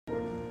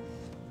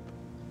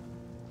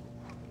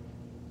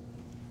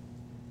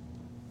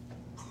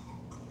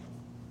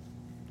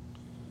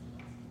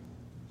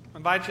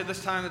invite you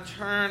this time to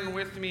turn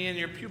with me in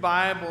your pew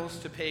Bibles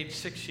to page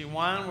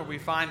 61, where we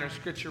find our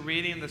scripture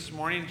reading this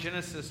morning,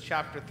 Genesis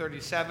chapter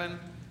 37,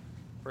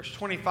 verse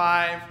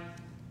 25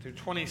 through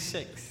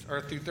 26,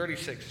 or through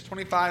 36,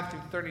 25 through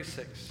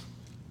 36.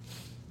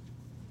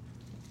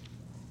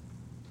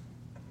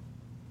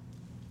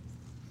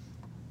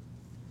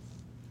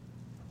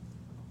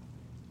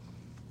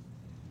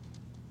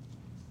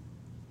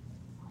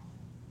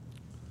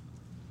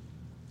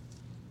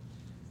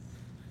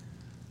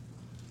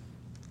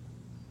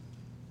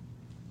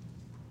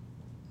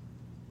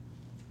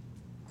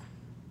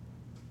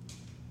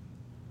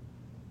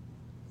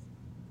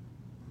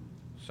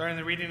 Starting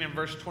the reading in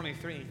verse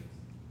 23.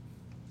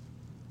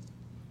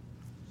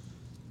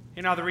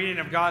 Hear now the reading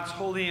of God's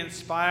holy,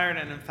 inspired,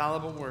 and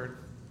infallible word.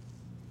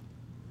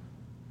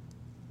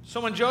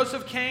 So when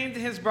Joseph came to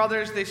his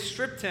brothers, they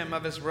stripped him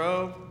of his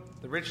robe,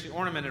 the richly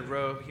ornamented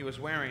robe he was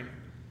wearing,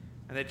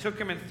 and they took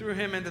him and threw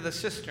him into the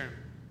cistern.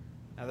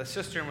 Now the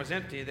cistern was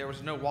empty, there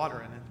was no water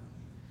in it.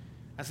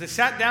 As they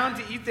sat down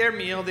to eat their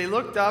meal, they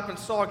looked up and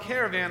saw a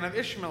caravan of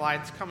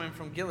Ishmaelites coming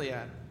from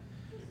Gilead.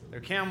 Their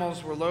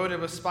camels were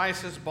loaded with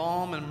spices,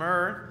 balm, and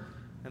myrrh,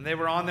 and they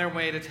were on their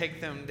way to take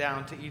them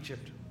down to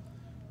Egypt.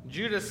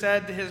 Judah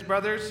said to his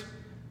brothers,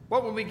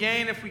 "What will we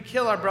gain if we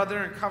kill our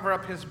brother and cover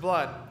up his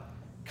blood?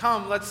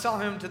 Come, let's sell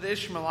him to the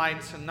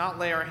Ishmaelites and not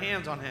lay our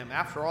hands on him.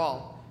 After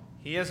all,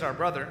 he is our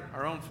brother,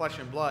 our own flesh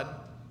and blood."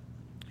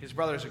 His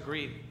brothers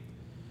agreed.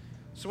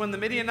 So when the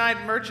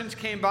Midianite merchants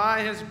came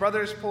by, his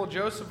brothers pulled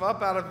Joseph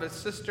up out of his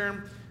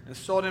cistern and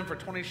sold him for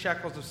 20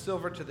 shekels of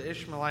silver to the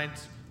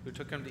Ishmaelites who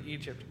took him to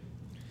Egypt.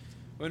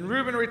 When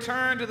Reuben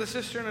returned to the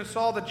cistern and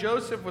saw that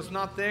Joseph was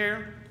not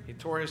there, he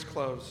tore his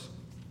clothes.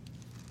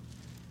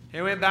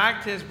 He went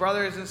back to his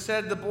brothers and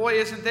said, "The boy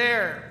isn't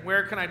there.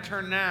 Where can I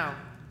turn now?"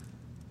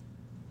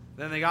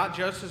 Then they got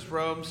Joseph's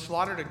robe,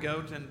 slaughtered a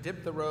goat, and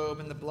dipped the robe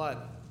in the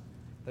blood.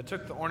 They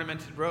took the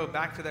ornamented robe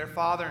back to their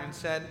father and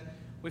said,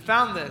 "We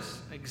found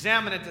this.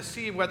 Examine it to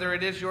see whether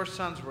it is your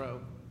son's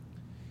robe."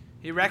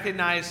 He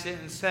recognized it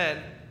and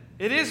said,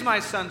 "It is my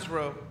son's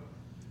robe.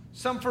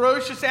 Some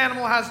ferocious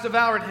animal has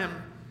devoured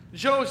him.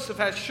 Joseph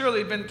has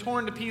surely been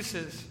torn to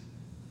pieces."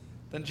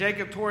 Then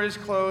Jacob tore his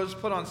clothes,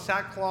 put on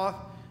sackcloth,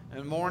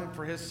 and mourned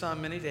for his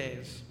son many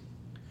days.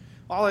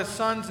 All his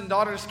sons and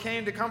daughters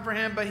came to comfort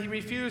him, but he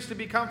refused to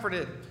be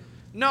comforted.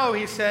 "No,"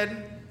 he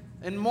said,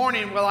 "in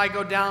mourning will I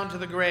go down to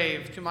the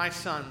grave, to my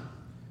son."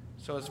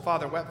 So his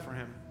father wept for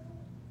him.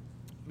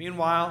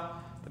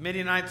 Meanwhile, the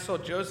Midianites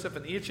sold Joseph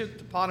in Egypt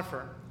to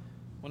Potiphar,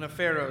 one of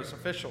Pharaoh's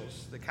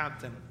officials, the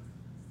captain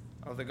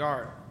of the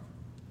guard.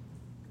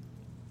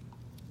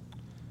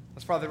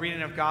 As for the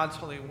reading of God's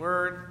holy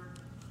word,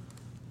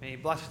 may he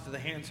bless it to the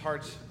hands,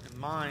 hearts, and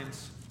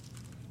minds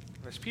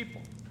of his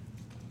people.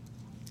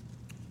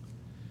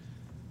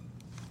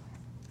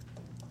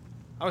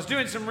 I was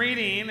doing some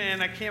reading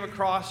and I came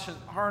across an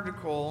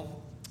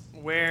article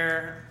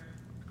where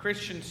a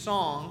Christian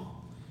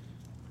song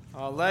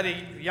led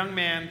a young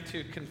man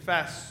to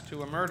confess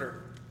to a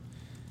murder.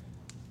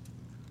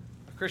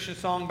 A Christian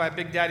song by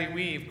Big Daddy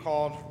Weave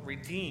called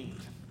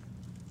 "Redeemed."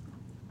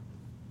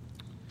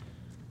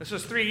 This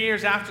was 3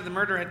 years after the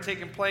murder had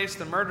taken place,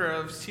 the murder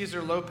of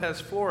Cesar Lopez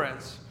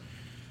Flores.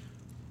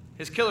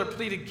 His killer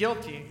pleaded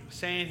guilty,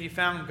 saying he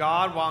found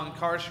God while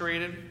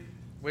incarcerated,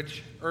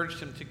 which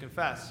urged him to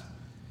confess.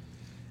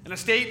 In a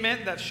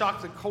statement that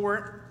shocked the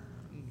court,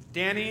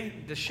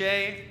 Danny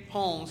Deshay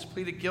Holmes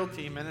pleaded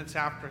guilty minutes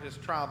after his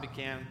trial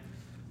began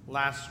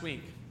last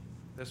week.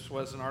 This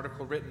was an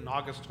article written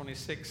August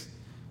 26,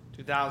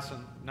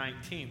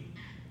 2019.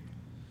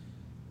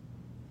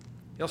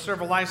 He'll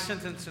serve a life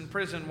sentence in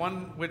prison,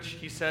 one which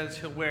he says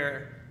he'll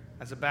wear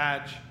as a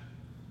badge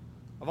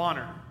of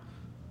honor.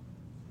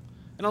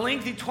 In a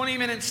lengthy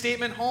 20-minute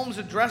statement, Holmes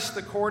addressed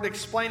the court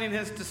explaining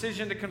his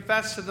decision to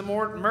confess to the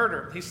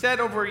murder. He said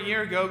over a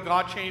year ago,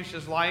 God changed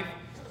his life.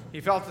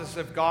 He felt as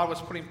if God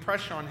was putting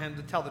pressure on him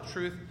to tell the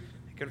truth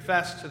and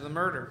confess to the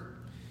murder.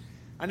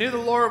 "I knew the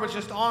Lord was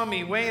just on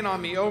me, weighing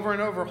on me over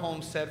and over,"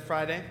 Holmes said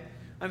Friday.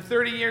 "I'm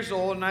 30 years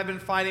old and I've been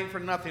fighting for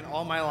nothing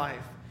all my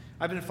life.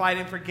 I've been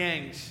fighting for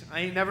gangs.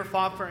 I ain't never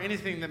fought for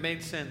anything that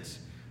made sense.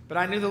 But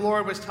I knew the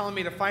Lord was telling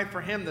me to fight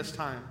for him this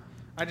time.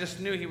 I just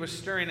knew he was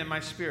stirring in my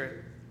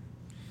spirit."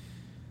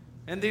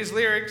 In these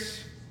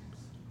lyrics,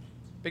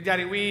 Big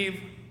Daddy Weave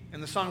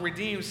in the song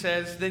 "Redeemed"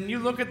 says, "Then you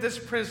look at this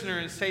prisoner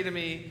and say to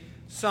me,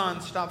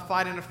 'Son, stop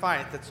fighting a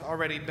fight that's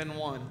already been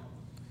won.'"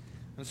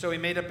 And so he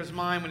made up his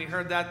mind. When he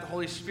heard that, the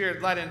Holy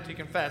Spirit led him to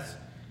confess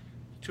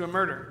to a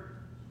murder.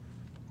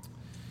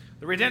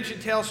 The redemption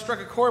tale struck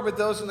a chord with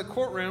those in the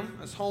courtroom.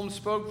 As Holmes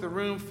spoke, the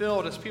room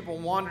filled as people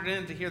wandered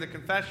in to hear the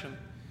confession.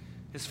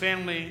 His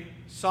family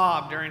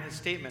sobbed during his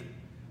statement.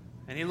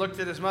 And he looked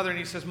at his mother and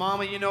he says,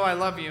 "Mama, you know I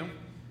love you.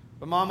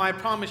 But Mama, I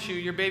promise you,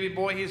 your baby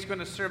boy, he's going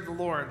to serve the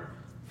Lord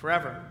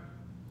forever."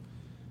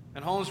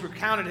 And Holmes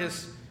recounted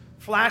his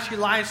flashy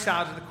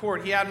lifestyle to the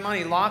court. He had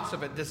money, lots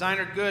of it,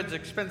 designer goods,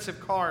 expensive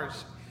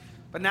cars.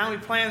 But now he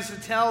plans to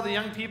tell the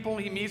young people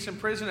he meets in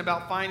prison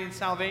about finding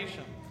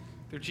salvation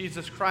through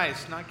Jesus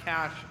Christ, not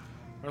cash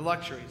or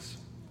luxuries.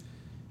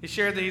 He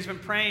shared that he's been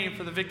praying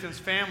for the victim's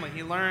family.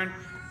 He learned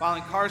while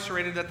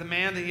incarcerated that the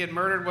man that he had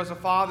murdered was a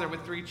father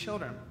with 3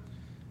 children,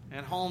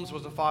 and Holmes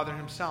was a father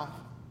himself.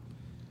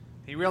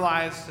 He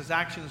realized his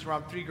actions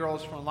robbed 3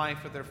 girls from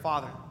life with their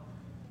father,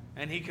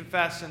 and he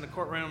confessed in the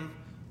courtroom,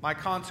 "My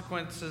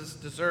consequences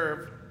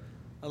deserve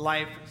a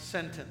life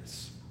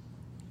sentence."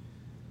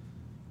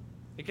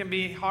 It can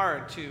be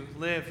hard to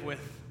live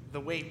with the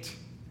weight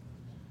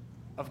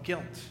of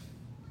guilt,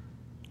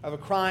 of a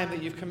crime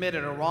that you've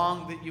committed, a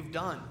wrong that you've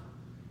done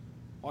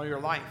all your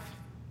life.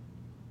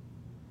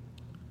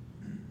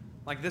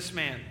 Like this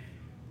man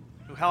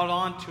who held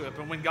on to it,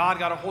 but when God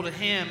got a hold of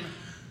him,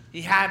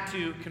 he had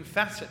to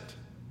confess it.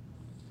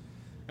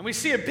 And we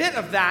see a bit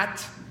of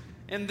that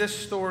in this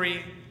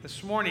story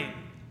this morning.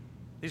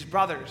 These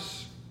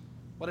brothers,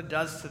 what it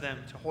does to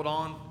them to hold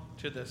on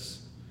to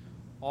this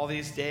all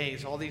these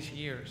days, all these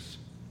years.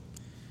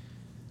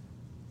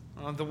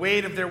 The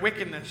weight of their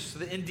wickedness,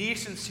 the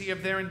indecency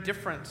of their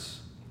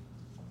indifference.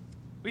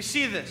 We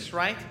see this,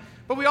 right?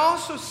 But we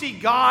also see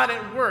God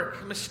at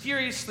work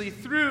mysteriously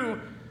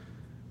through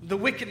the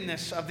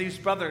wickedness of these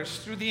brothers,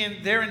 through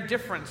their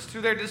indifference,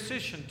 through their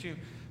decision to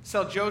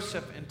sell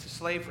Joseph into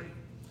slavery.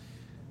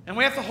 And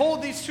we have to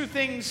hold these two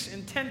things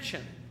in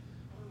tension.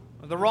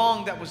 The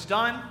wrong that was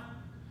done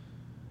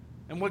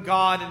and what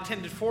God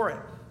intended for it.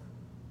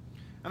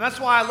 And that's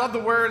why I love the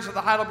words of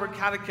the Heidelberg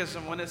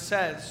Catechism when it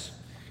says,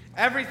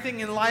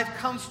 everything in life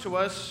comes to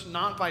us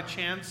not by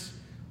chance,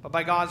 but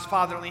by God's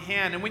fatherly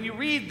hand. And when you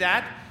read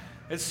that,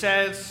 it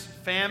says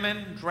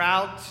famine,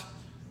 drought,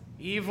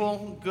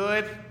 evil,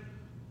 good.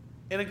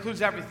 It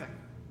includes everything.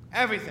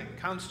 Everything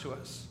comes to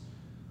us.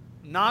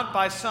 Not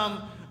by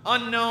some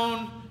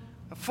unknown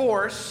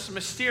force,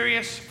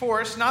 mysterious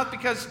force, not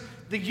because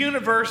the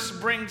universe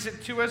brings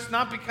it to us,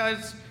 not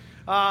because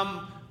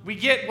we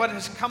get what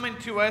is coming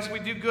to us, we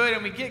do good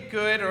and we get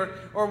good,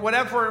 or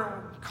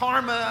whatever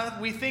karma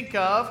we think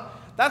of.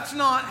 That's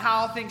not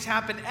how things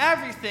happen.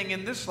 Everything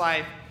in this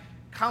life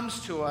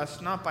comes to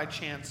us, not by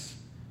chance,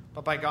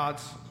 but by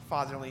God's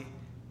fatherly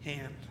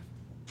hand.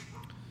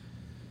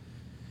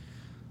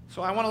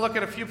 So I want to look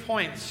at a few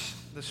points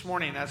this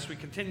morning as we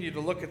continue to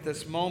look at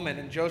this moment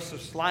in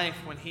Joseph's life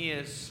when he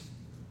is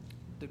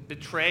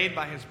betrayed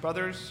by his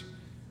brothers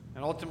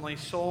and ultimately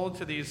sold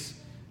to these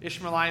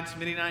Ishmaelites,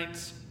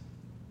 Midianites,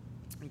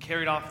 and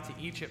carried off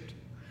to Egypt.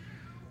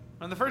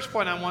 And the first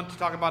point I want to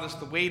talk about is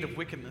the weight of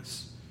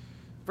wickedness.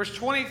 Verse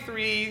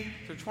 23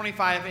 through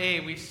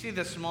 25a, we see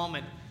this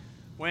moment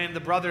when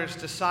the brothers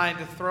decide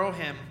to throw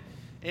him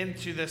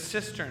into the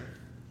cistern.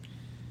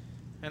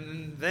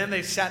 And then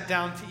they sat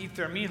down to eat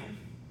their meal.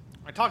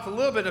 I talked a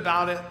little bit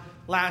about it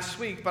last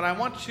week, but I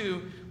want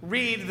to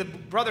read the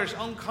brothers'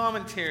 own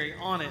commentary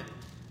on it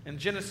in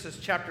Genesis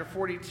chapter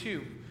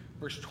 42,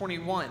 verse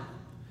 21.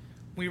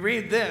 We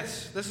read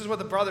this. This is what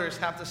the brothers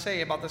have to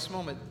say about this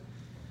moment.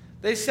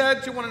 They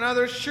said to one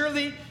another,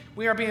 "Surely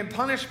we are being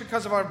punished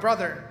because of our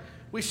brother.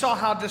 We saw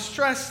how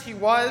distressed he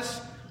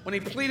was when he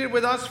pleaded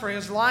with us for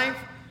his life,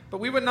 but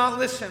we would not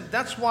listen.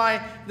 That's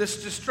why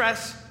this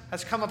distress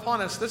has come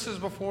upon us." This is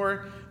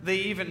before they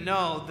even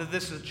know that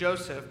this is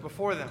Joseph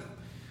before them.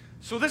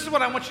 So this is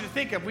what I want you to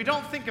think of. We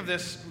don't think of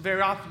this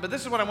very often, but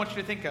this is what I want you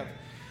to think of.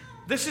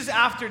 This is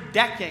after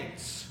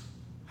decades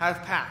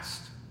have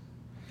passed.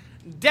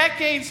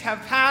 Decades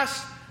have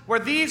passed where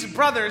these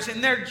brothers,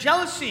 in their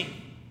jealousy,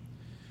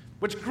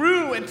 which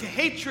grew into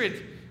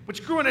hatred,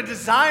 which grew in a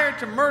desire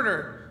to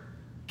murder,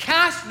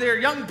 cast their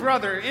young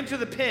brother into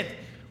the pit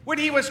when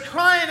he was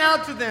crying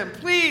out to them,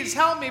 "Please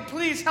help me,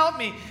 please help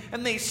me."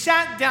 And they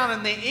sat down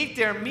and they ate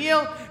their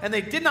meal and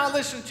they did not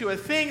listen to a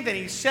thing that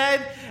he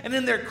said. And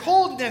in their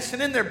coldness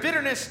and in their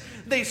bitterness,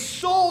 they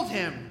sold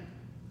him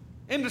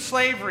into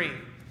slavery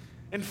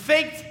and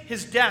faked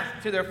his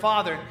death to their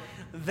father.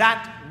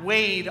 That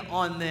weighed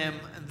on them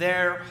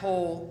their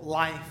whole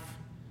life.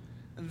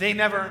 They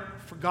never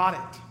forgot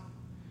it.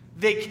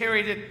 They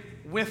carried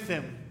it with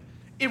them.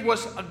 It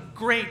was a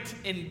great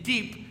and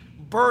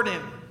deep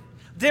burden.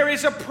 There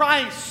is a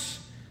price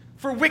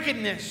for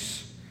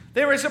wickedness.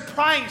 There is a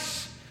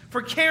price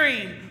for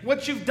carrying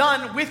what you've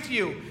done with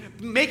you,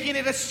 making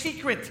it a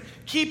secret,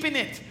 keeping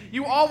it.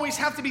 You always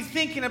have to be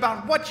thinking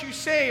about what you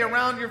say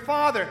around your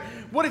father.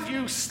 What if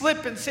you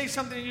slip and say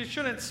something you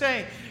shouldn't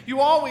say? You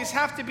always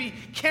have to be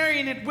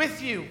carrying it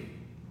with you.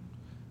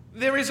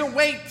 There is a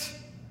weight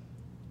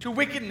to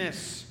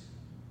wickedness,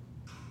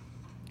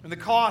 and the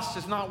cost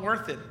is not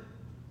worth it.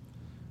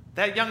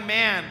 That young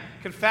man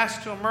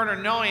confessed to a murder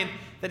knowing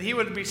that he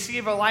would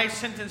receive a life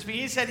sentence, but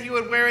he said he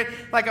would wear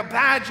it like a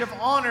badge of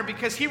honor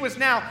because he was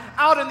now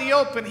out in the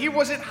open. He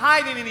wasn't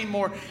hiding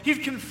anymore.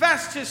 He'd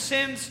confessed his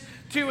sins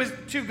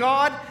to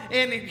God,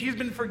 and he's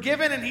been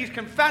forgiven, and he's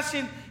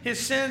confessing his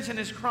sins and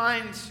his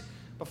crimes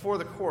before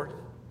the court.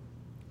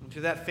 And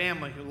to that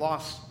family who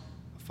lost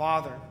a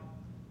father.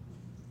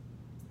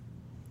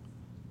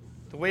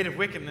 The weight of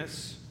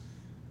wickedness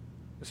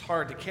is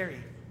hard to carry.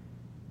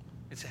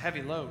 It's a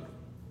heavy load.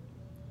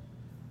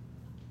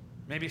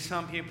 Maybe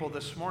some people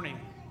this morning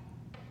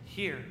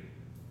here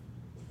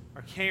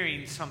are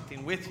carrying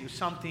something with you,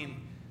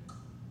 something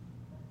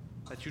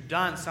that you've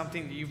done,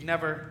 something that you've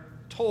never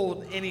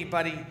told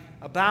anybody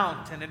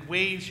about, and it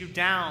weighs you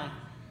down.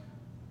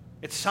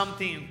 It's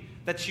something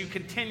that you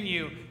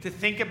continue to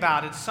think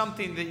about. It's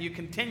something that you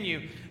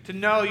continue to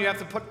know you have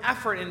to put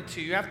effort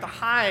into. You have to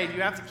hide.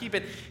 You have to keep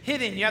it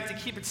hidden. You have to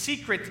keep it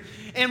secret.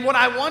 And what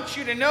I want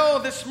you to know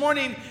this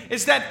morning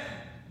is that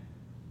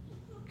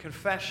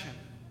confession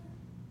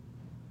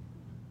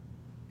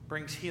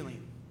brings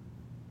healing.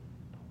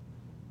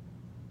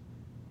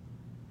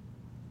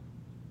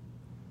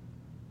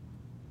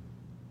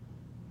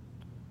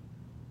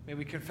 May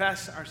we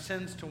confess our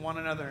sins to one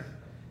another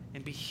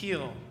and be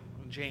healed.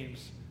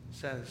 James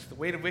says the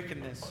weight of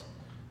wickedness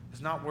is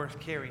not worth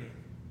carrying.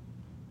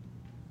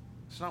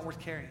 It's not worth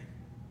carrying.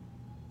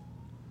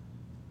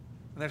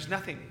 And there's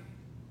nothing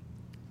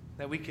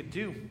that we could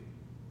do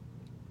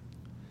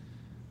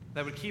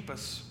that would keep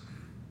us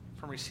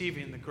from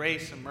receiving the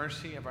grace and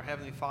mercy of our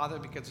Heavenly Father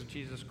because of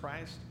Jesus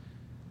Christ.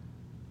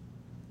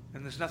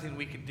 And there's nothing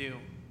we could do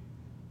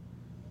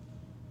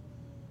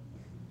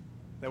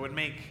that would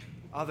make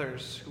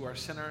others who are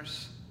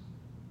sinners,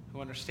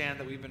 who understand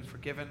that we've been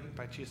forgiven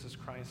by Jesus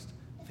Christ,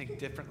 think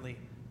differently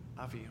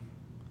of you.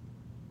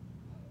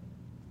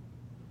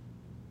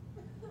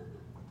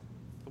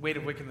 The weight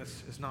of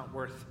wickedness is not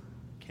worth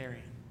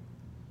carrying.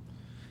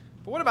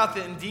 But what about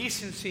the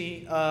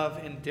indecency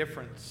of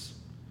indifference?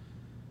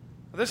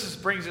 Well, this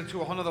brings it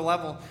to a whole other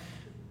level.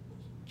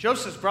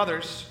 Joseph's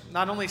brothers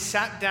not only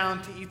sat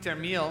down to eat their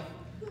meal,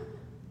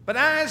 but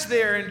as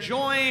they're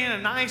enjoying a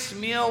nice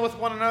meal with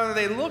one another,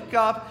 they look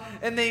up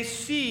and they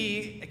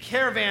see a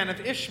caravan of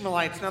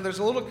Ishmaelites. Now, there's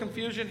a little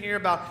confusion here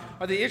about,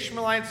 are the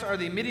Ishmaelites, are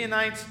the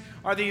Midianites,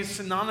 are these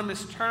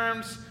synonymous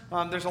terms?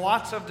 There's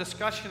lots of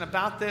discussion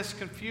about this,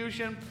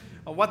 confusion,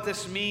 what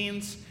this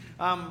means.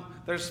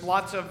 There's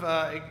lots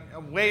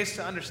of ways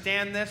to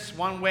understand this.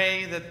 One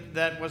way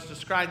that was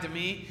described to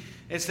me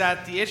is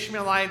that the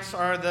Ishmaelites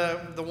are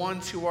the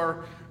ones who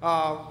are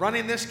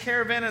running this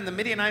caravan, and the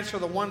Midianites are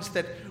the ones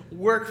that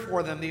work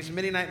for them. These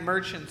Midianite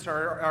merchants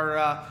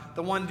are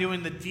the one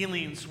doing the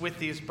dealings with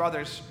these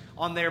brothers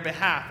on their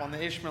behalf, on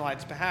the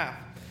Ishmaelites' behalf.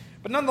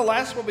 But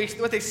nonetheless,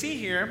 what they see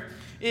here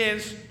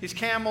is these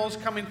camels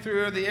coming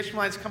through, the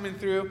Ishmaelites coming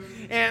through,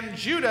 and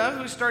Judah,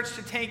 who starts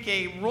to take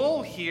a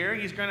role here.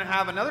 He's going to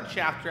have another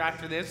chapter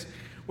after this,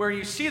 where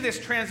you see this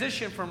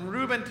transition from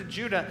Reuben to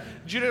Judah.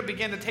 Judah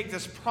began to take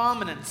this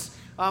prominence.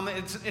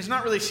 It's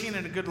not really seen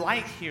in a good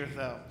light here,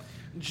 though.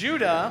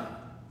 Judah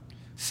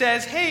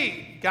says,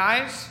 hey,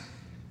 guys,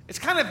 it's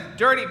kind of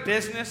dirty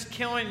business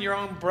killing your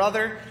own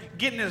brother,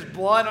 getting his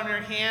blood on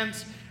your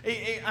hands.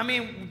 I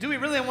mean, do we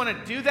really want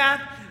to do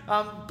that?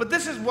 But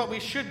this is what we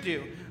should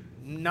do.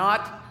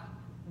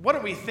 What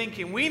are we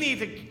thinking? We need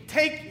to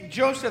take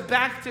Joseph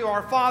back to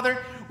our father.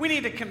 We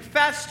need to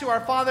confess to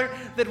our father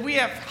that we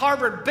have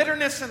harbored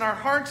bitterness in our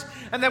hearts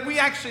and that we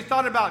actually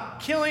thought about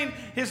killing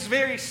his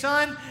very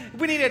son.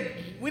 We need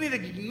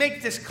to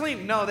make this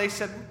clean. No, they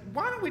said,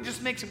 why don't we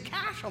just make some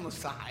cash on the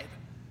side?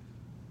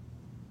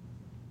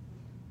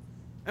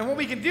 And what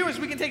we can do is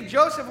we can take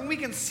Joseph and we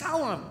can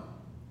sell him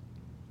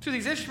to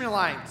these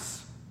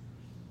Ishmaelites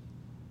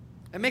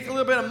and make a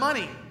little bit of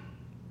money.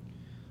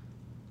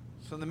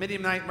 So the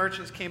Midianite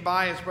merchants came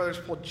by. His brothers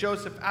pulled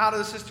Joseph out of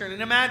the cistern.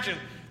 And imagine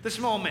this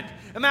moment.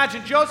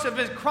 Imagine Joseph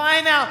is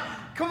crying out,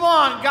 come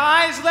on,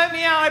 guys, let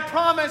me out. I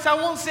promise I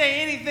won't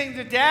say anything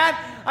to Dad.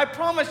 I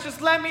promise,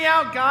 just let me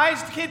out,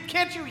 guys.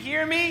 Can't you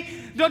hear me?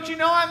 Don't you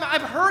know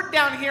I'm hurt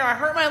down here? I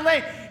hurt my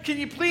leg. Can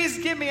you please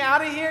get me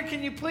out of here?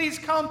 Can you please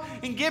come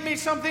and give me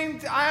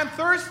something? I'm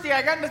thirsty.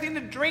 I got nothing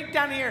to drink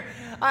down here.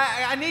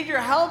 I need your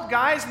help,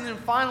 guys. And then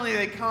finally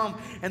they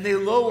come and they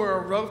lower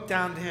a rope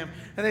down to him.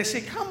 And they say,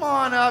 come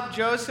on up,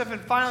 Joseph.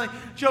 And finally,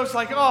 Joseph's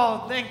like,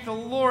 oh, thank the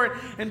Lord.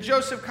 And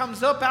Joseph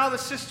comes up out of the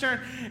cistern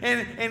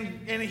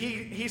and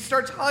he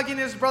starts hugging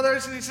his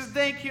brothers. And he says,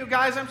 thank you,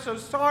 guys. I'm so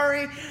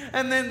sorry.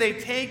 And then they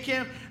take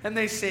him and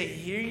they say,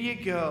 here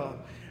you go.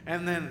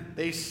 And then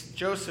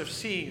Joseph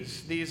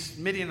sees these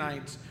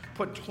Midianites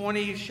put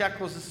 20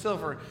 shekels of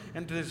silver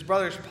into his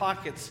brother's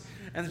pockets.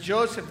 And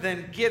Joseph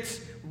then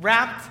gets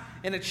wrapped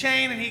in a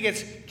chain and he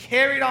gets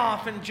carried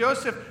off. And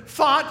Joseph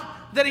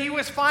thought that he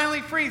was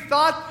finally free,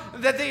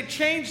 thought that they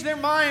changed their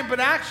mind.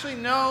 But actually,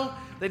 no,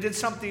 they did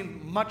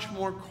something much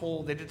more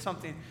cold. They did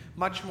something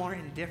much more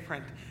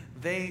indifferent.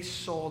 They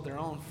sold their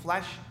own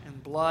flesh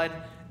and blood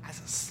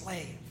as a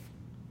slave.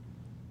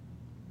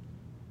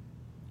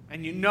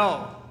 And you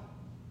know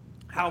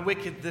how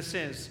wicked this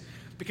is.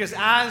 Because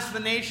as the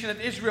nation of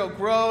Israel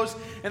grows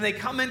and they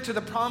come into the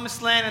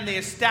promised land and they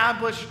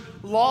establish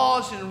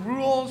laws and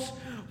rules,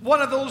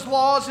 one of those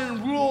laws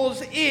and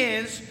rules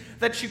is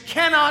that you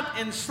cannot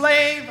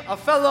enslave a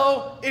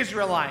fellow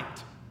Israelite.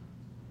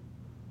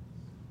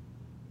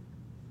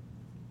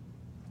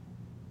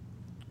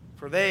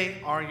 For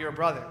they are your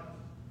brother.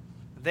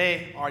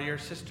 They are your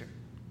sister.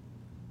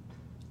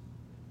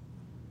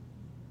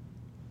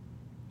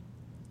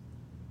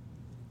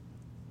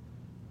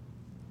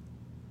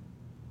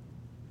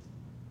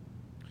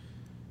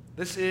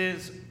 This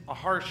is a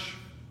harsh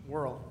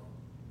world.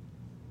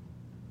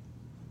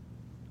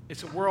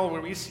 It's a world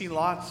where we see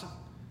lots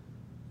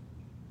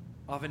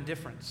of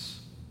indifference.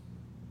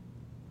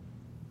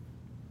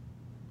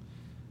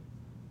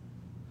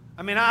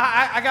 I mean,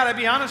 I got to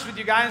be honest with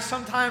you guys.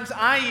 Sometimes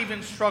I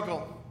even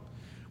struggle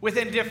with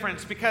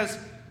indifference because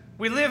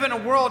we live in a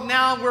world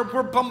now where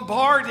we're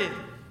bombarded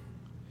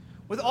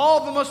with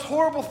all the most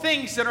horrible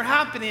things that are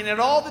happening at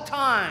all the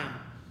time.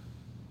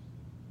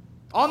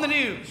 On the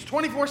news,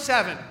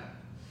 24/7.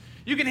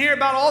 You can hear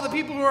about all the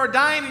people who are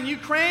dying in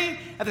Ukraine.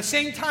 At the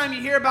same time,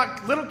 you hear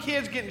about little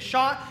kids getting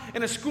shot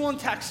in a school in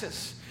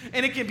Texas.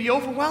 And it can be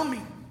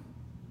overwhelming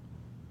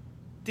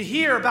to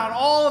hear about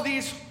all of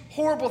these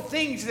horrible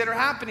things that are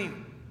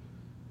happening.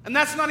 And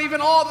that's not even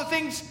all the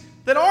things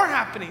that are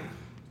happening.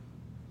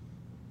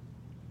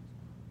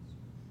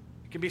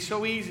 It can be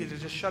so easy to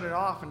just shut it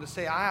off and to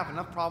say, I have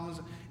enough problems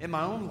in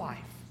my own life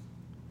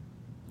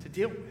to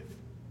deal with.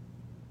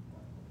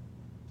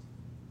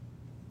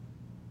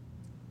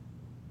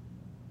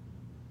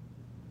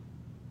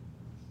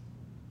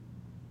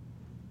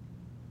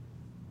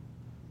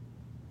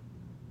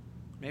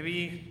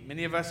 Maybe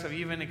many of us have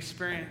even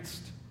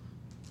experienced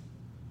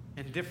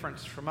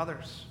indifference from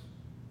others.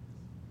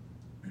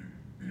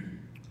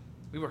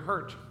 We were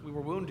hurt. We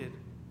were wounded.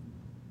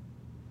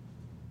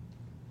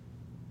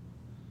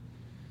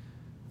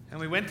 And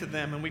we went to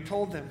them and we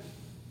told them,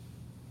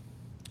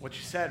 what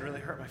you said really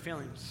hurt my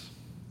feelings.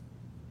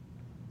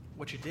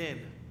 What you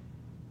did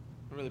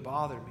really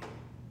bothered me.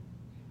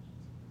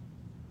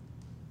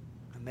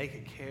 And they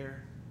could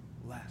care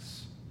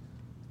less.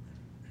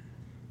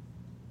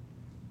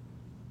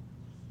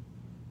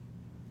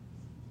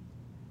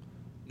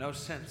 No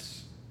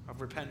sense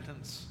of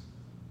repentance.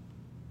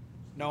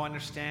 No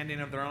understanding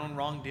of their own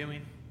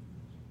wrongdoing.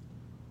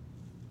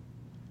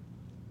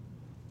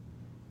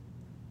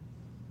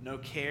 No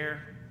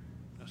care,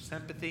 no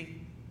sympathy.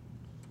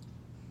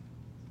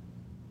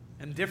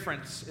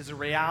 Indifference is a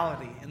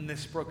reality in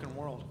this broken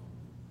world.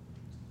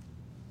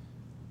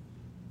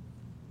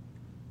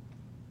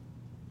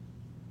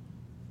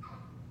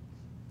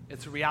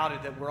 It's a reality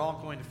that we're all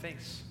going to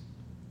face.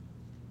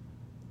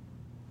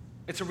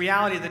 It's a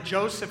reality that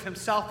Joseph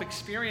himself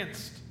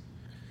experienced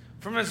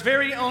from his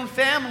very own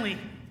family.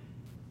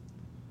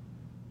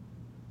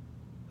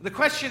 The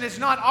question is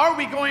not, are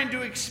we going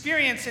to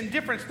experience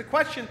indifference? The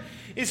question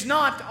is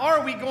not,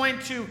 are we going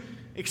to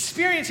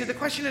experience it? The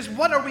question is,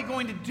 what are we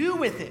going to do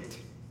with it?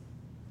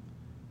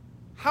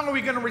 How are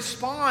we going to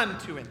respond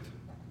to it?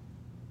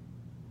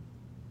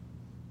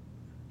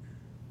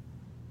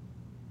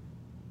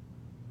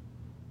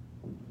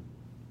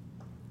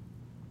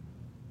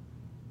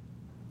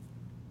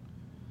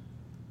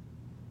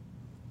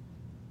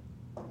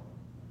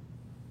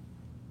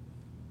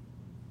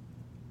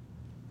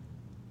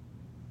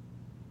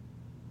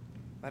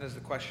 That is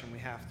the question we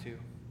have to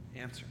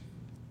answer.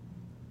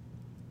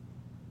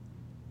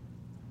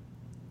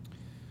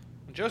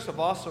 And Joseph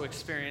also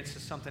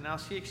experiences something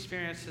else. He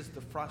experiences the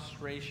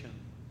frustration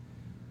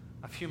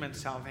of human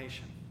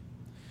salvation.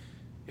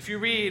 If you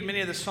read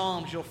many of the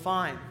Psalms, you'll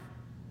find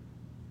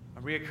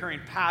a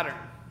reoccurring pattern.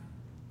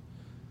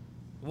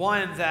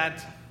 One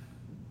that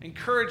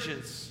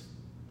encourages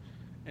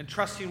in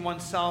trusting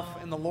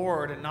oneself in the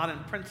Lord and not in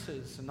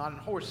princes and not in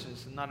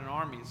horses and not in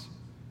armies.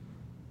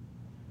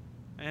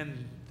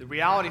 And the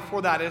reality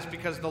for that is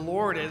because the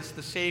Lord is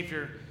the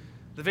Savior,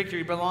 the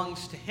victory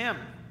belongs to Him.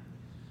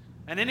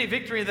 And any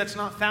victory that's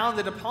not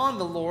founded upon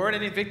the Lord,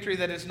 any victory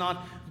that is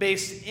not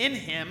based in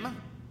Him,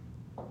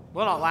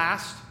 will not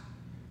last.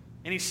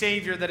 Any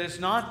Savior that is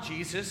not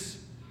Jesus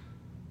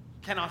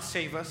cannot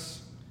save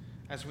us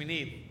as we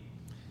need.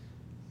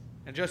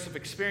 And Joseph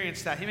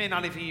experienced that. He may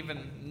not have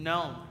even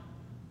known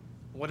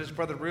what his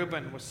brother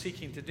Reuben was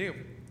seeking to do.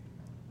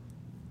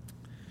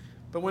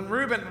 But when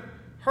Reuben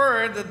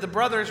heard that the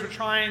brothers were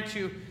trying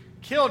to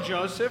kill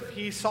Joseph,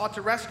 he sought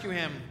to rescue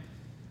him.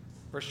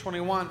 Verse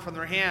 21, from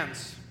their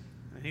hands.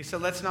 And he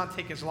said, let's not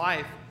take his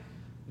life.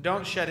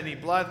 Don't shed any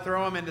blood.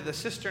 Throw him into the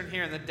cistern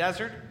here in the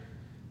desert,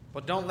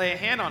 but don't lay a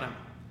hand on him.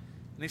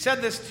 And he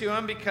said this to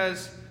him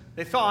because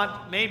they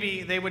thought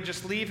maybe they would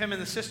just leave him in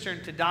the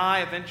cistern to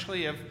die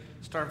eventually of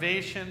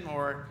starvation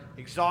or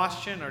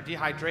exhaustion or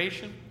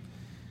dehydration.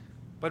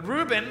 But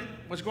Reuben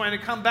was going to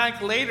come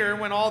back later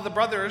when all the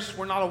brothers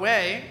were not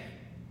away,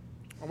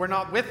 or were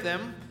not with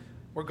them,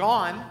 were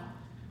gone,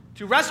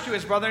 to rescue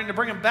his brother and to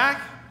bring him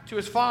back to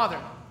his father.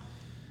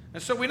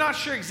 And so we're not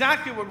sure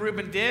exactly what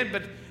Reuben did,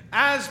 but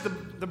as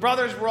the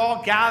brothers were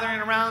all gathering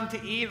around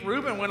to eat,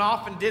 Reuben went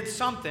off and did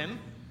something,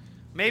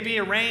 maybe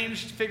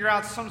arranged, figure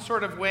out some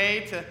sort of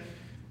way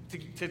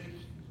to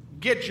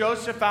get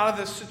Joseph out of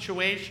this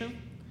situation.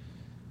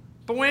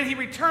 But when he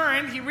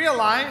returned, he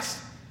realized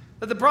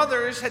that the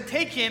brothers had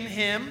taken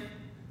him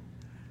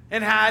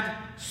and had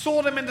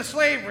sold him into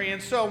slavery.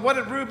 And so what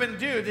did Reuben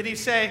do? Did he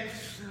say,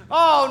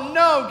 oh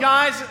no,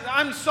 guys,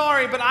 I'm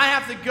sorry, but I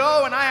have to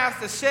go and I have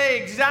to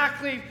say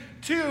exactly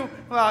to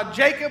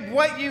Jacob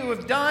what you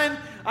have done.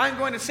 I'm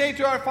going to say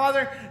to our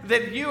father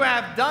that you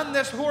have done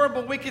this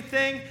horrible, wicked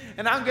thing,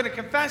 and I'm going to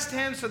confess to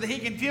him so that he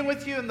can deal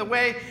with you in the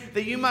way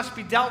that you must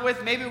be dealt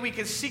with. Maybe we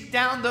can seek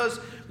down those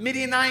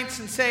Midianites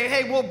and say,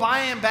 hey, we'll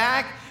buy him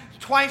back.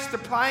 Twice the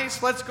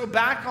price. Let's go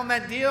back on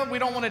that deal. We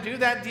don't want to do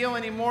that deal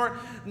anymore.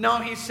 No,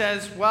 he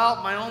says,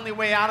 well, my only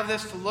way out of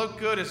this to look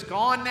good is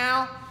gone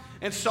now,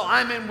 and so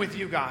I'm in with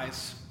you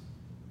guys.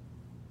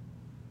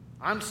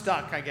 I'm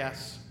stuck, I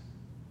guess.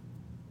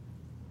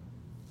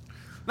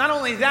 Not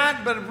only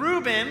that, but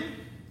Reuben,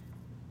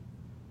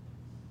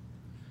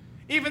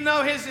 even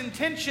though his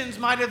intentions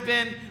might have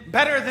been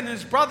better than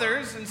his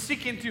brothers in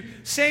seeking to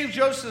save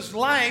Joseph's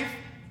life,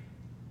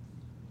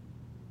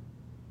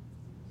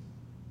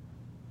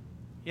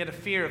 he had a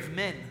fear of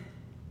men.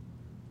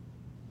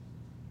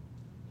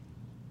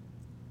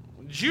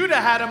 Judah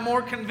had a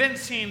more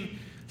convincing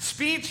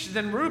speech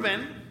than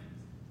Reuben.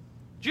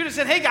 Judah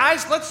said, hey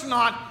guys, let's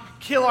not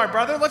kill our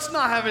brother. Let's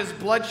not have his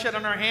blood shed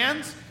on our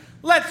hands.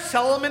 Let's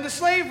sell him into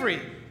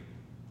slavery.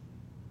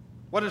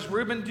 What does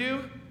Reuben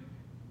do?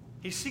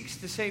 He seeks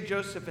to save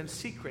Joseph in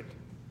secret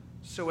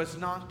so as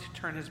not to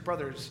turn his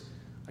brothers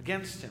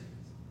against him.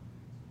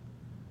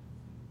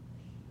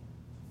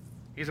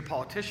 He's a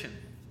politician,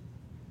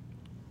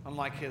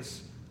 unlike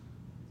his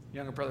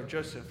younger brother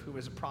Joseph, who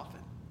is a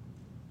prophet.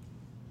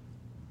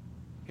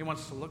 He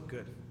wants to look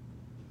good.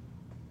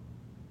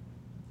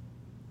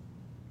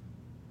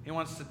 He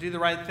wants to do the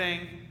right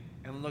thing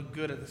and look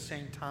good at the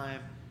same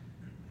time.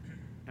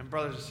 And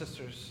brothers and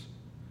sisters,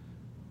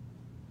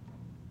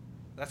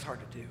 that's hard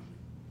to do.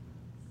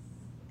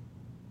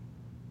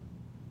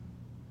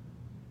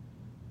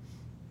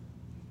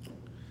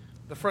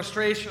 The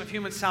frustration of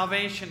human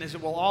salvation is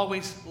it will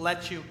always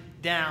let you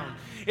down.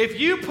 If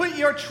you put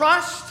your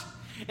trust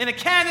in a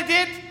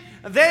candidate,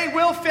 they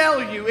will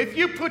fail you. If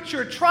you put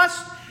your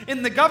trust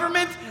in the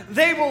government,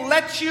 they will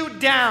let you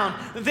down.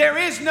 There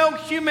is no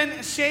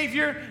human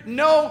savior,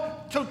 no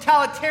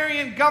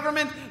totalitarian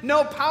government,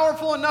 no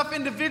powerful enough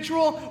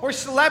individual or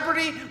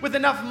celebrity with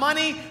enough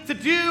money to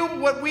do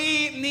what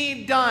we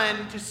need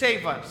done to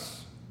save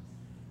us.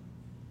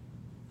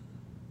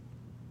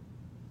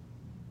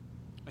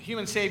 A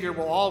human savior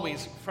will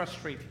always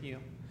frustrate you,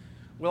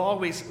 will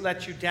always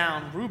let you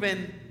down.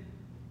 Reuben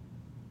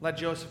let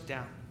Joseph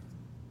down.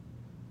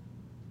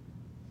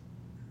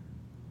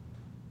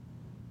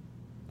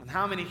 And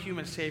how many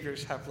human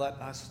saviors have let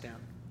us down?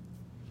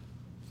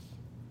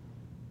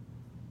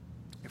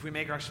 If we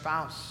make our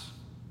spouse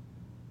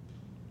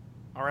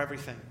our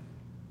everything,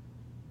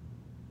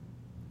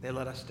 they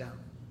let us down.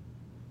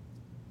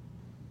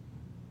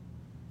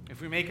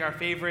 If we make our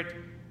favorite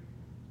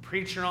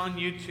preacher on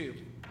YouTube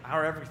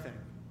our everything,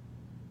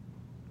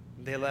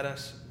 they let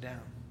us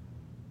down.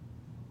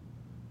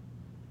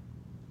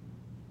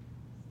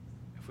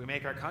 If we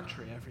make our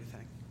country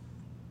everything,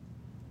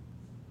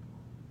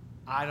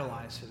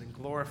 idolize it and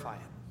glorify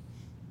it,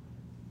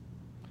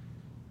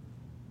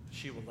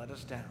 she will let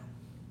us down.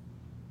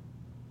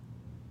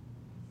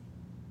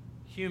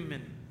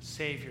 Human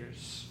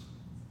saviors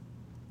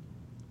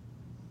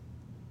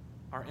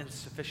are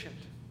insufficient.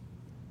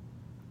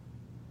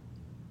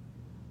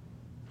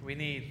 We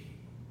need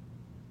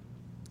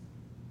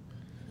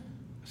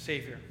a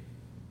Savior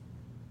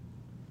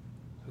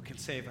who can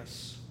save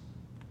us,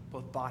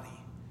 both body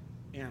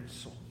and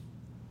soul.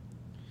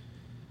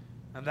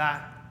 And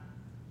that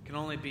can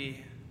only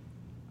be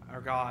our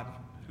God,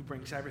 who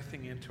brings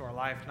everything into our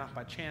life, not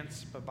by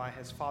chance, but by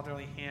his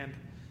fatherly hand.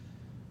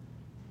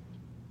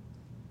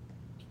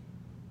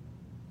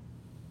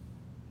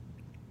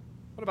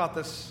 What about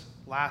this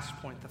last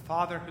point? The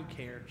Father who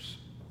cares.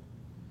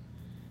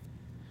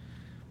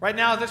 Right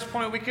now, at this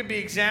point, we could be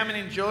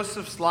examining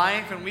Joseph's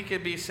life, and we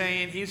could be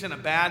saying he's in a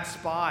bad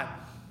spot.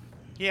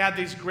 He had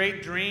these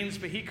great dreams,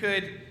 but he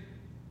could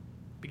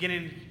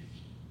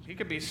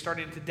be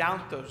starting to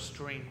doubt those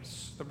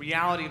dreams, the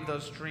reality of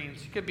those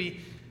dreams. He could be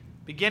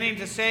beginning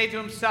to say to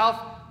himself,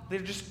 they're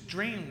just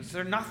dreams.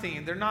 They're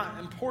nothing. They're not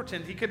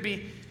important. He could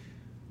be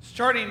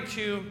starting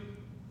to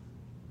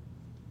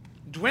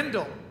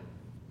dwindle.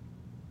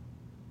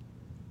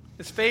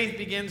 His faith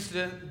begins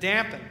to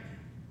dampen.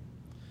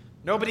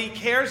 Nobody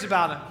cares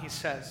about him, he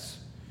says.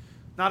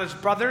 Not his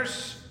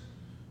brothers.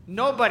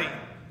 Nobody.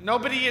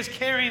 Nobody is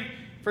caring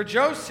for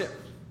Joseph.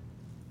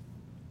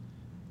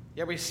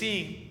 Yet we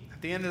see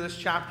at the end of this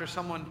chapter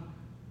someone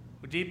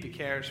who deeply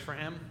cares for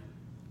him.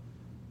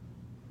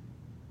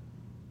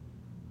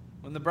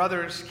 When the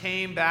brothers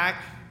came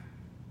back,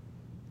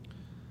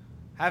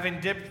 having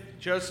dipped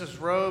Joseph's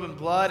robe in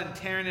blood and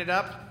tearing it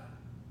up,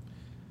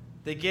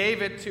 they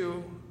gave it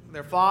to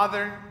their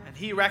father, and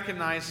he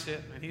recognized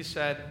it, and he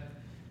said,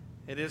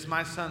 "It is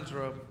my son's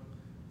robe."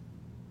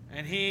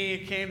 And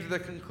he came to the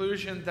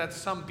conclusion that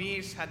some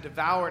beast had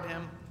devoured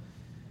him.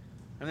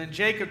 And then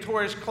Jacob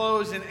tore his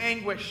clothes in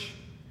anguish,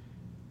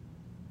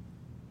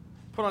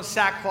 put on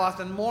sackcloth,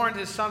 and mourned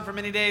his son for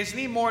many days. And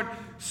he mourned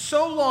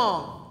so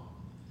long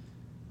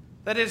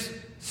that his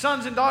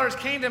sons and daughters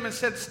came to him and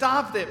said,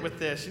 "Stop it with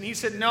this." And he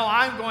said, "No,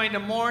 I'm going to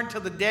mourn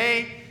till the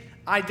day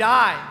I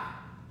die."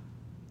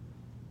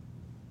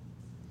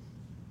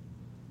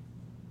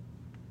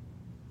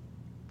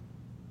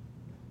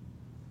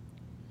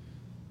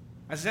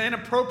 As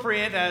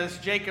inappropriate as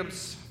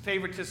Jacob's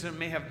favoritism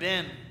may have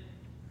been,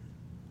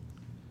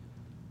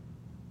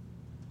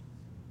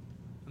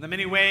 in the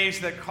many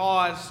ways that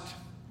caused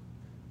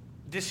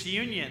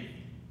disunion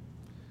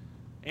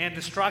and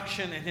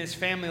destruction in his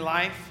family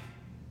life,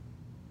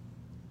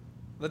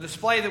 the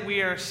display that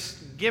we are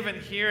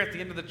given here at the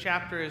end of the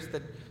chapter is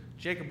that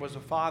Jacob was a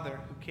father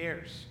who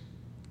cares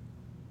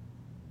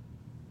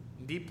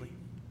deeply.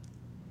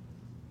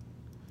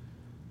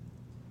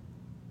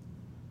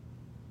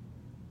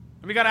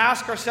 And we got to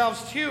ask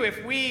ourselves too,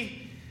 if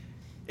we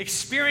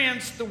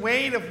experience the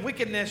weight of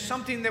wickedness,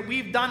 something that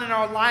we've done in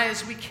our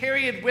lives, we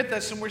carry it with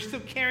us and we're still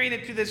carrying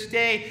it to this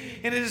day,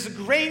 and it is a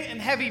great and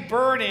heavy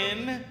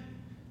burden.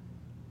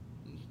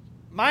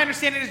 My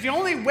understanding is the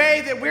only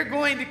way that we're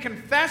going to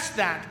confess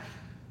that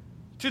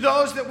to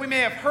those that we may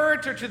have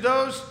hurt, or to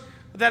those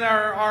that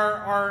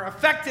are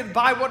affected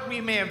by what we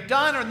may have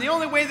done, or the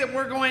only way that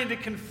we're going to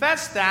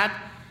confess that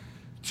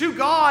to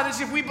God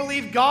is if we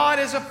believe God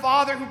is a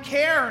Father who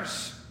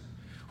cares,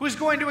 who's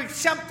going to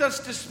accept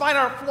us despite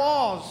our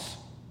flaws,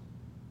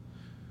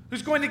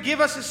 who's going to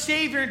give us a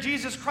Savior in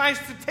Jesus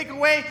Christ to take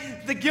away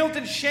the guilt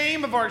and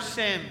shame of our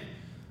sin,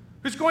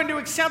 who's going to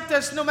accept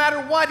us no matter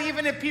what,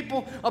 even if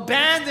people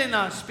abandon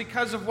us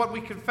because of what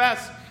we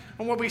confess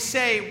and what we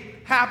say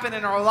happened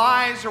in our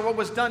lives, or what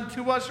was done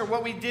to us, or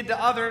what we did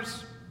to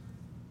others.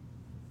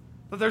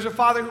 But there's a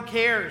Father who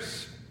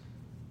cares.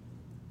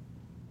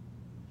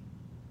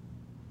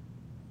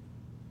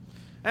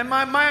 And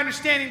my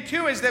understanding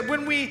too is that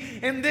when we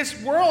in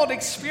this world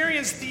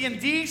experience the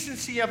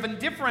indecency of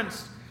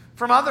indifference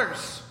from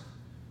others,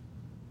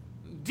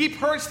 deep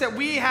hurts that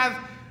we have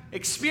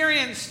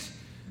experienced,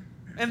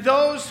 and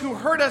those who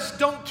hurt us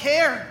don't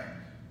care,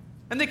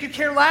 and they could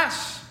care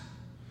less.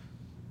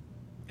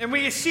 And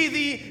we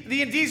see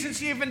the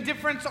indecency of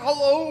indifference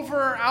all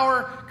over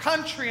our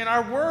country and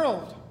our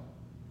world.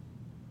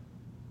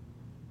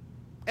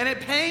 And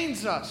it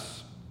pains us.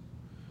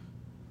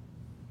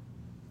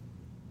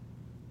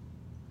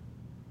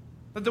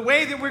 But the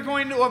way that we're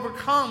going to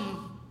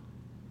overcome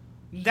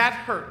that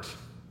hurt,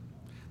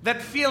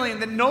 that feeling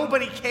that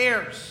nobody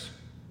cares,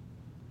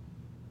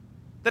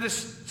 that is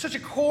such a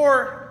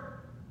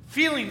core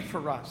feeling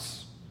for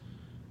us,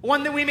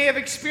 one that we may have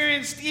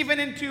experienced even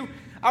into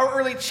our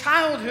early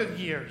childhood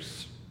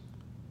years,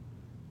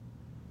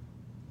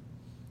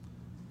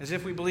 as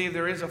if we believe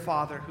there is a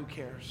Father who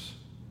cares.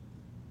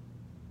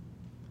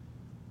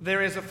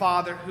 There is a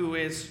Father who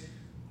is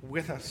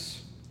with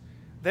us.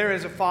 There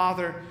is a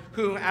Father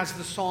who, as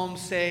the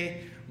Psalms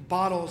say,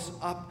 bottles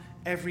up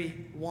every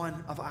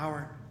one of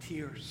our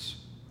tears.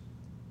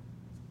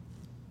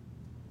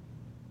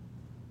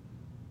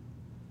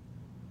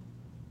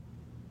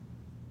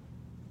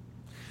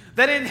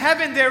 That in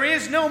heaven there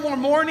is no more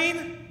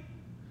mourning,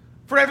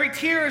 for every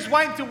tear is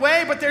wiped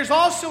away, but there's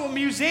also a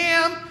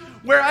museum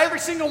where every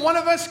single one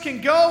of us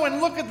can go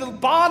and look at the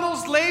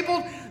bottles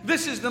labeled,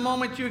 this is the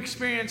moment you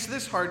experience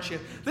this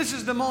hardship. This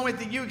is the moment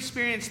that you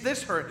experience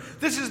this hurt.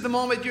 This is the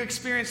moment you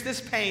experience this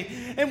pain.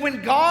 And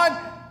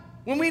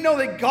when we know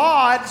that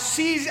God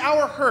sees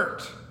our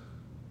hurt,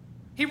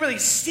 He really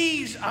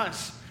sees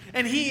us,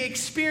 and He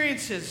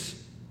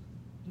experiences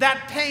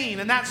that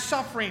pain and that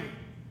suffering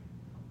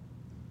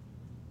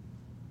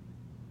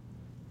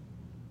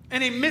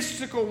in a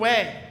mystical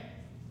way.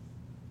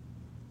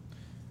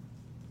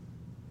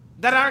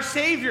 That our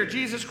Savior,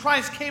 Jesus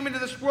Christ, came into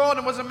this world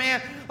and was a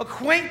man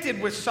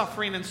acquainted with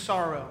suffering and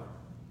sorrow.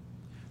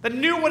 That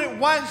knew what it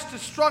was to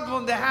struggle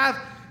and to have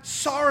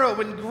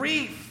sorrow and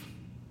grief.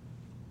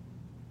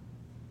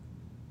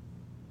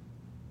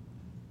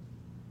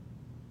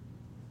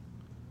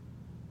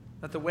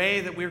 That the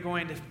way that we're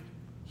going to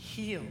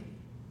heal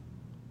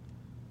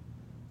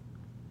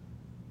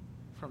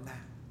from that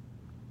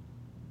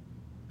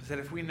is that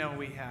if we know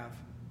we have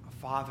a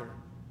Father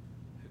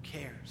who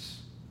cares,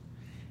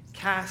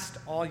 cast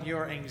all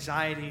your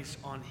anxieties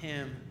on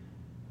Him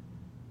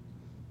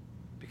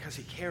because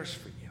He cares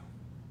for you.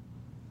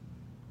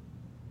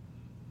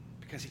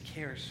 Because He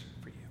cares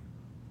for you.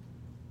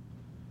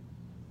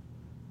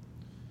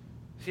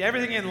 See,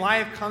 everything in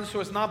life comes to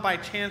us not by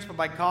chance, but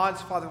by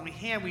God's fatherly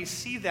hand. We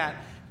see that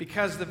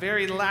because the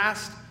very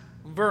last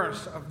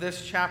verse of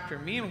this chapter.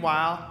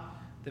 Meanwhile,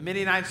 the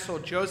Midianites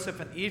sold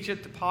Joseph in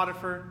Egypt to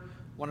Potiphar,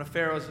 one of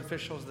Pharaoh's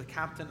officials, the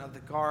captain of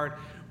the guard.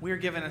 We are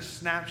given a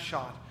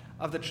snapshot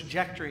of the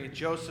trajectory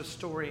Joseph's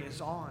story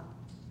is on.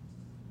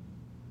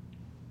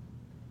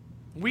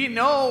 We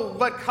know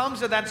what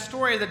comes of that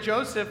story, that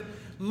Joseph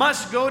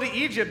must go to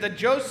Egypt, that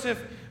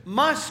Joseph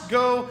must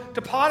go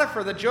to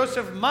Potiphar, that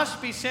Joseph must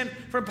be sent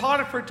from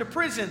Potiphar to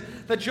prison,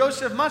 that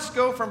Joseph must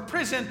go from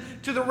prison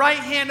to the right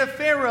hand of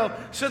Pharaoh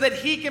so that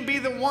he can be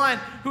the one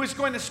who is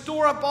going to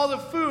store up all the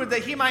food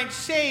that he might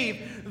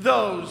save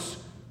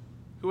those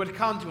who would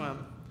come to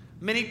him.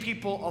 Many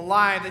people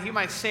alive, that he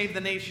might save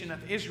the nation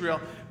of Israel,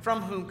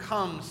 from whom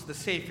comes the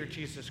Savior,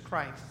 Jesus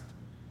Christ.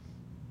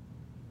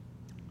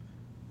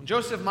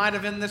 Joseph might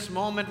have, in this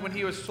moment when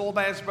he was sold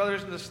by his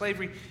brothers into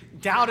slavery,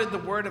 doubted the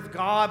word of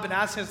God, but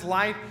as his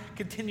life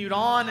continued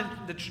on and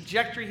the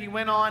trajectory he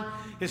went on,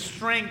 his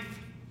strength,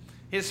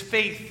 his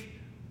faith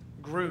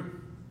grew.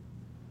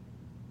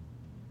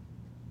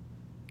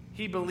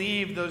 He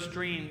believed those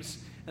dreams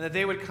and that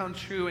they would come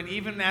true, and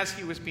even as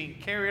he was being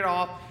carried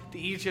off to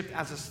Egypt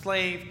as a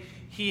slave,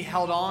 he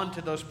held on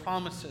to those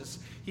promises.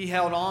 He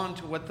held on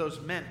to what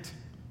those meant.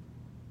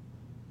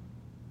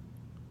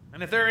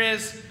 And if there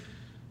is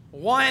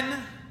one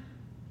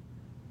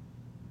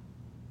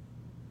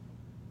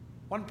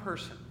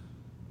person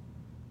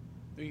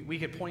we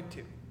could point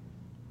to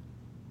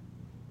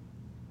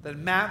that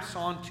maps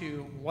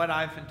onto what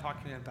I've been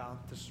talking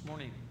about this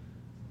morning,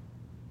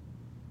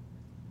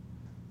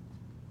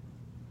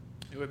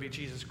 it would be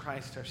Jesus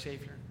Christ, our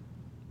Savior.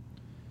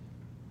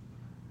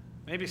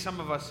 Maybe some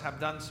of us have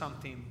done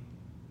something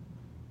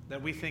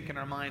that we think in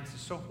our minds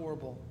is so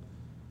horrible,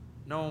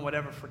 no one would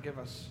ever forgive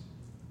us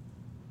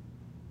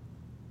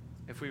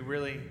if we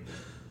really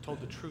told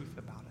the truth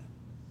about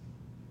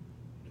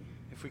it,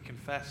 if we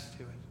confessed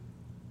to it.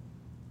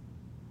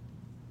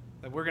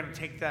 That we're going to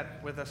take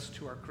that with us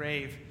to our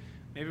grave.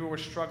 Maybe we're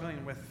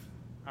struggling with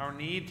our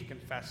need to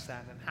confess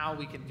that and how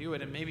we can do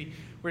it. And maybe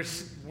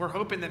we're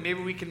hoping that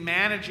maybe we can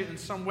manage it in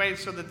some way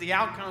so that the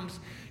outcomes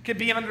can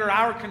be under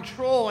our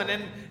control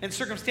and in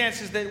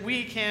circumstances that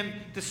we can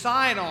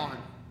decide on.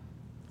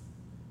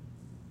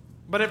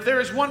 But if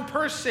there is one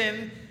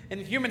person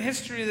in human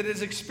history that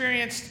has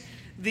experienced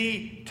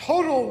the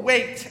total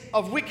weight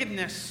of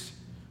wickedness,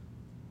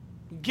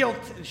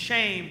 guilt, and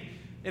shame,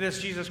 it is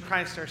Jesus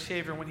Christ, our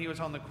Savior, when he was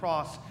on the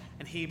cross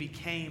and he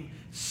became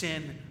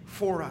sin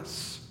for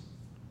us,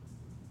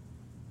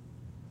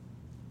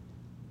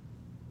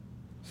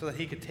 so that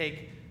he could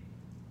take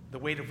the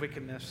weight of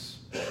wickedness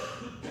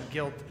and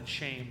guilt and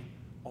shame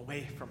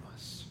away from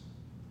us.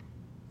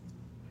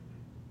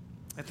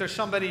 If there's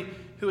somebody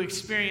who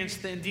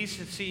experienced the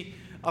indecency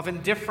of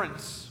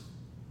indifference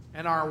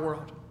in our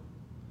world,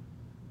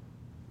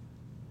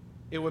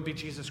 it would be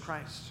Jesus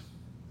Christ.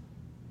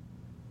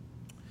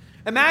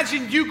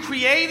 Imagine you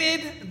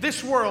created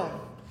this world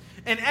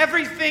and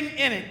everything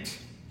in it.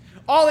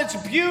 All its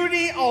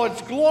beauty, all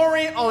its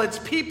glory, all its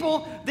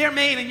people, they're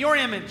made in your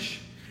image.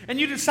 And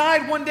you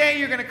decide one day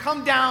you're going to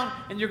come down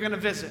and you're going to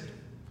visit.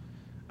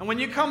 And when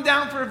you come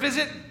down for a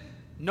visit,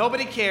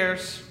 nobody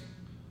cares.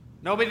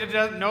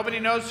 Nobody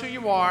knows who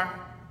you are.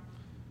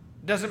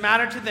 It doesn't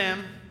matter to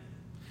them.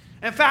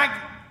 In fact,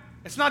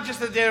 it's not just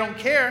that they don't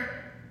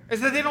care,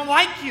 it's that they don't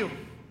like you.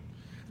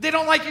 They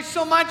don't like you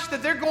so much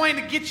that they're going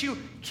to get you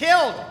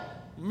killed,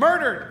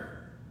 murdered.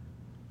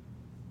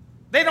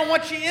 They don't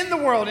want you in the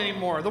world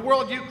anymore, the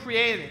world you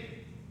created.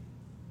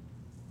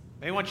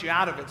 They want you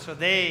out of it so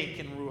they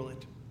can rule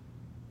it.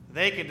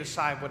 They can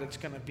decide what it's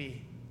going to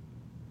be.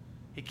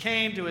 He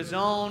came to his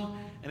own,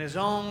 and his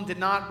own did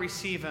not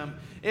receive him.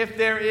 If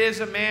there is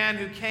a man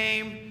who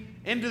came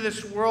into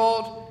this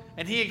world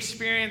and he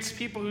experienced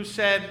people who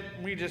said,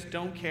 we just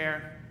don't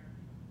care,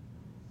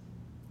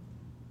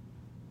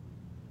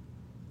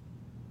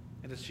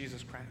 it is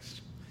Jesus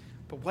Christ.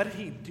 But what did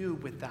he do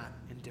with that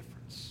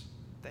indifference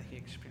that he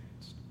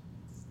experienced?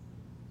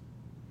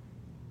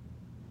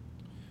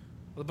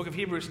 Well, the book of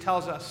Hebrews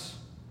tells us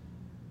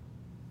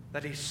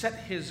that he set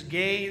his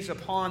gaze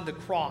upon the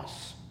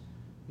cross,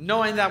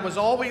 knowing that was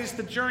always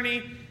the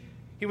journey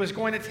he was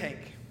going to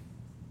take,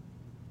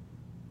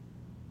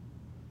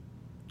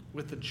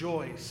 with the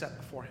joy set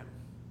before him.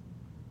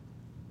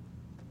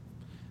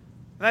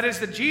 That is,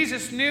 that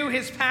Jesus knew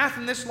his path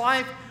in this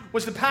life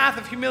was the path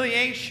of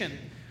humiliation,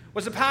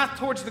 was the path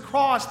towards the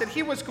cross, that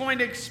he was going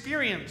to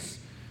experience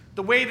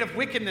the weight of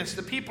wickedness,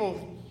 the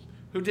people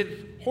who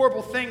did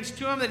horrible things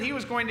to him, that he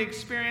was going to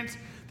experience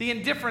the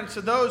indifference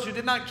of those who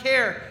did not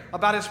care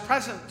about his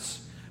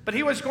presence. But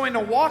he was going to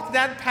walk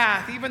that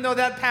path, even though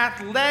that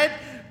path led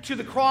to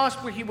the cross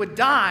where he would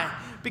die,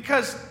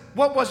 because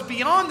what was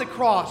beyond the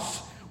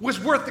cross was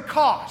worth the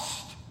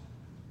cost.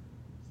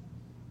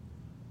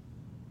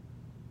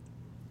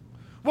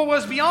 What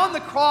was beyond the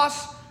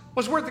cross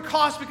was worth the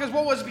cost, because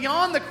what was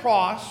beyond the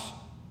cross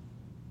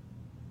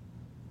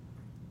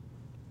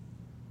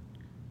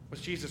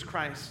was Jesus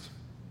Christ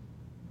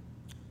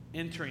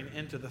entering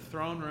into the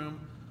throne room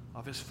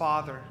of his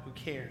Father who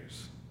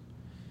cares,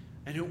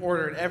 and who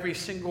ordered every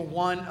single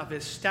one of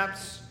his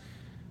steps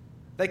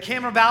that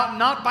came about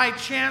not by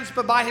chance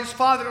but by his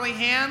fatherly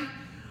hand,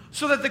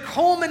 so that the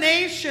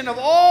culmination of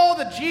all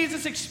that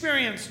Jesus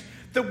experienced,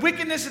 the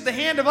wickedness at the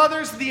hand of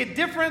others, the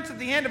indifference at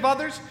the hand of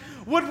others,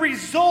 would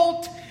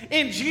result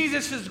in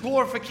Jesus'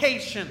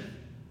 glorification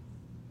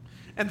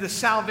and the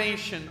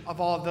salvation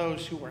of all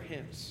those who were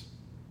his.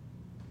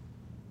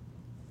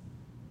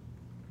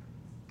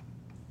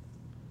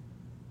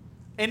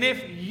 And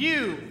if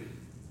you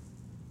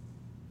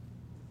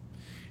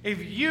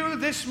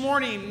this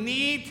morning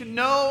need to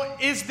know,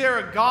 is there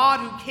a God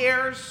who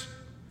cares,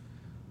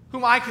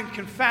 whom I can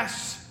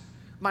confess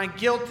my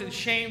guilt and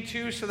shame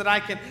too, so that I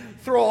can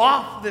throw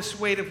off this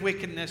weight of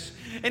wickedness.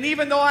 And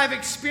even though I've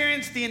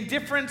experienced the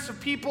indifference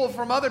of people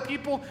from other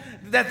people,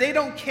 that they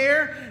don't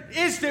care,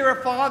 is there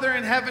a Father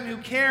in heaven who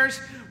cares?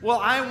 Well,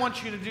 I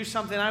want you to do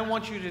something. I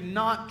want you to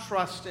not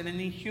trust in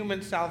any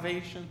human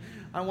salvation.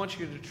 I want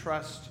you to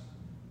trust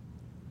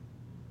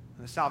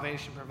in the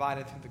salvation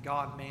provided through the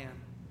God-man,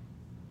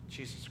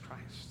 Jesus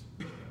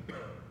Christ.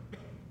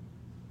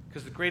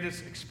 Because the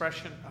greatest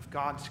expression of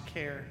God's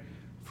care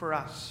for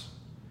us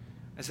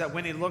is that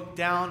when he looked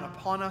down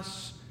upon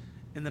us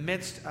in the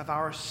midst of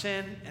our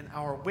sin and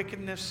our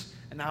wickedness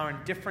and our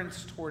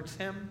indifference towards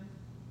him,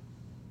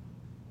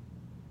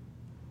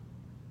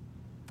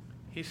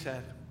 he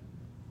said,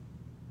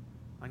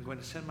 I'm going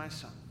to send my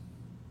son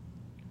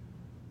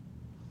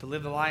to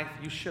live the life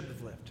you should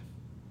have lived,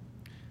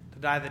 to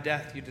die the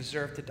death you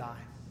deserve to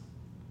die,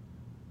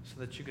 so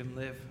that you can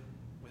live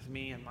with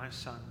me and my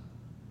son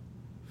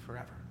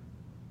forever.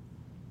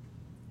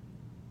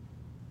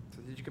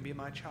 So that you can be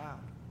my child,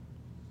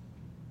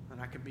 and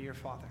I can be your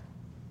father.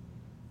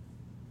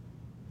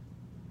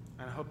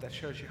 And I hope that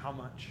shows you how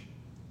much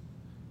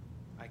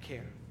I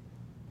care.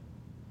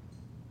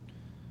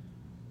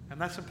 And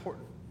that's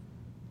important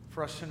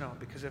for us to know,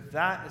 because if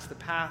that is the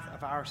path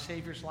of our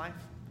Savior's life,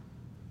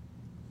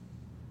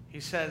 he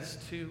says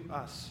to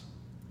us,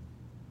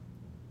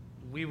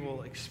 we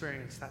will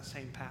experience that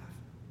same path.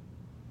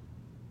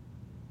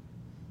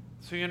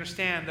 So you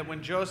understand that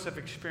when Joseph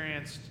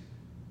experienced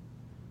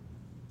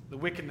the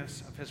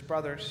wickedness of his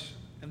brothers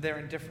and their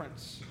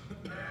indifference,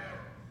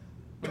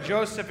 when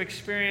Joseph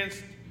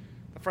experienced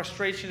the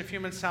frustration of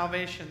human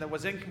salvation that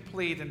was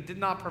incomplete and did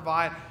not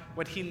provide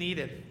what he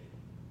needed,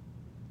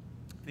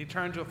 and he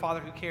turned to a Father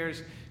who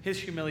cares, his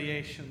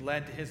humiliation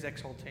led to his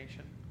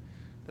exaltation.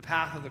 The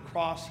path of the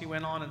cross he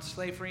went on in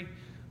slavery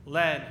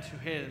led to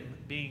him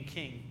being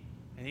king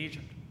in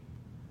Egypt.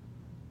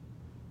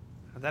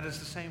 And that is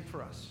the same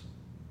for us.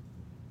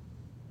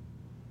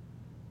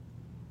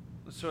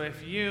 So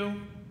if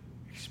you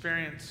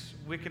experience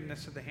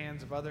wickedness at the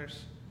hands of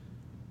others,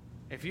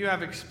 if you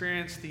have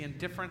experienced the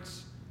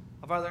indifference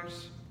of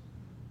others,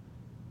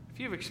 if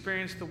you've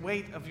experienced the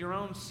weight of your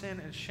own sin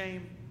and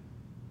shame,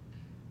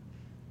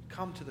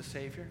 come to the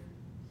Savior.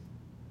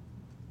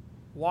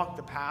 Walk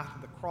the path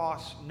of the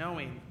cross,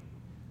 knowing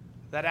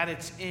that at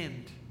its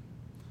end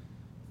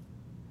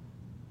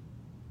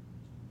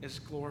is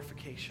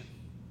glorification.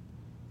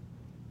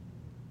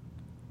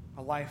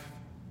 A life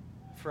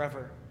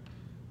forever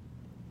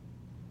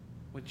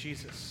with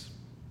Jesus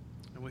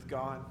and with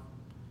God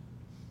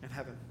in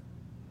heaven.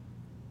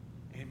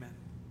 Amen.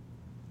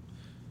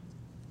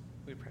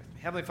 We pray.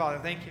 Heavenly Father,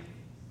 thank you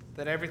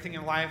that everything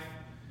in life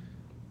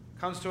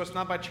comes to us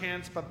not by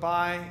chance, but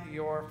by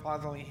your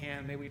fatherly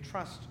hand. May we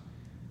trust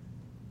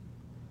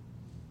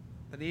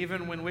that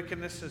even when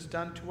wickedness is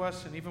done to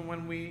us, and even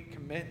when we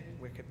commit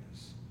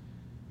wickedness,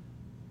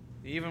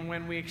 even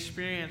when we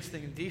experience the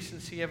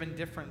indecency of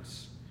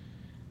indifference,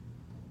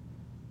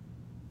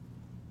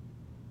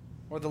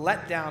 or the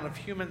letdown of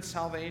human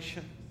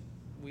salvation,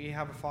 we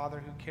have a Father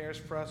who cares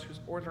for us, who's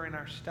ordering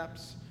our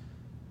steps,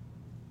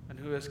 and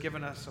who has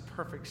given us a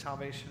perfect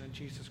salvation in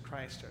Jesus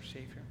Christ, our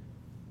Savior.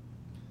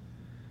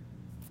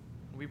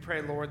 We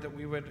pray, Lord, that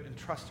we would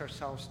entrust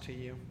ourselves to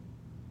you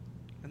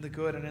in the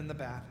good and in the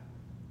bad,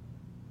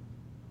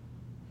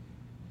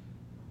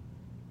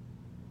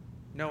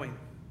 knowing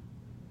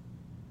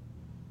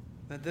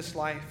that this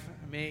life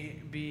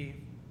may be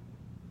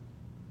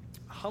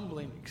a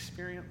humbling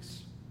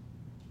experience,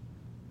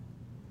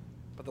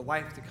 but the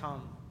life to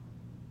come,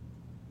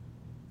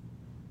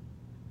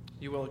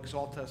 you will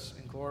exalt us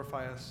and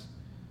glorify us,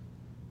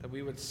 that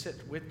we would sit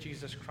with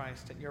Jesus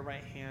Christ at your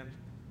right hand,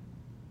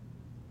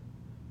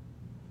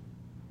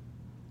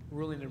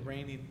 ruling and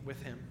reigning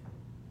with him.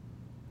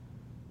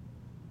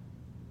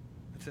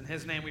 It's in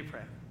his name we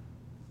pray.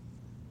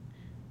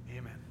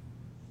 Amen.